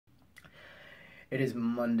It is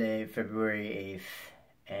Monday, February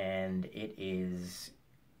 8th, and it is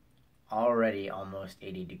already almost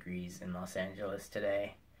 80 degrees in Los Angeles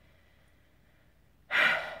today.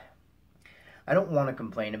 I don't want to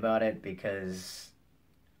complain about it because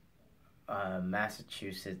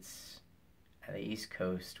Massachusetts, at the East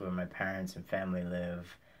Coast, where my parents and family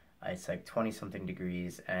live, it's like 20-something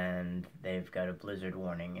degrees, and they've got a blizzard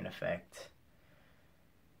warning in effect.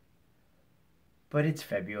 But it's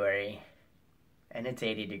February, and it's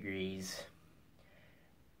 80 degrees,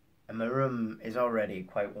 and my room is already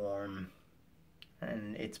quite warm,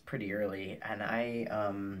 and it's pretty early, and I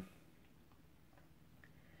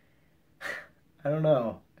don't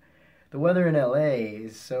know. The weather in LA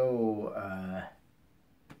is so,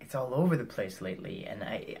 it's all over the place lately, and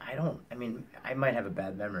I mean, I might have a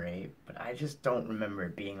bad memory, but I just don't remember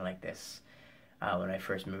it being like this when I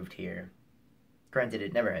first moved here. Granted,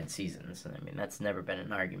 it never had seasons, and I mean, that's never been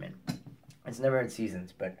an argument. It's never had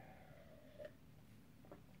seasons, but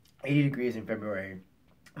 80 degrees in February,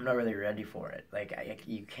 I'm not really ready for it. Like,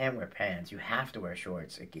 you can't wear pants. You have to wear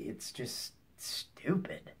shorts. It's just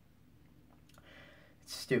stupid.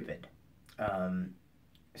 It's stupid.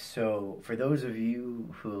 So, for those of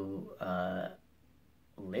you who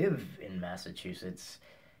live in Massachusetts,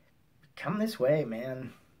 come this way,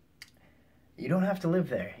 man. You don't have to live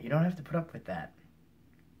there. You don't have to put up with that.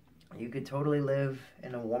 You could totally live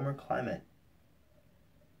in a warmer climate.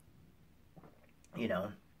 You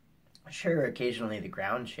know, sure, occasionally the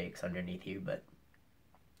ground shakes underneath you, but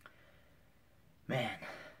man,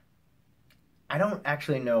 I don't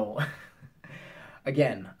actually know.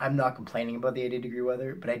 Again, I'm not complaining about the 80-degree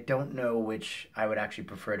weather, but I don't know which I would actually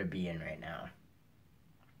prefer to be in right now.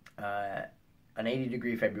 An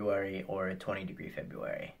 80-degree February or a 20-degree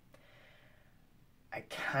February.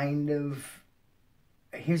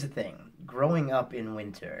 Here's the thing. Growing up in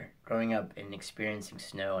winter, growing up and experiencing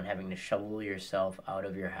snow and having to shovel yourself out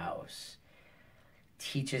of your house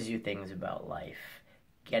teaches you things about life.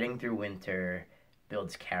 Getting through winter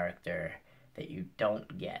builds character that you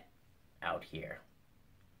don't get out here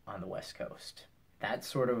on the West Coast. That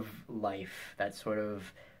sort of life, that sort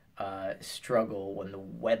of struggle when the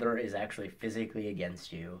weather is actually physically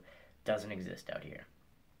against you doesn't exist out here.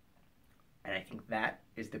 And I think that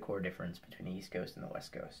is the core difference between the East Coast and the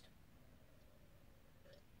West Coast.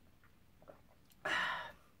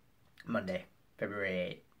 Monday,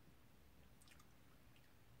 February 8th.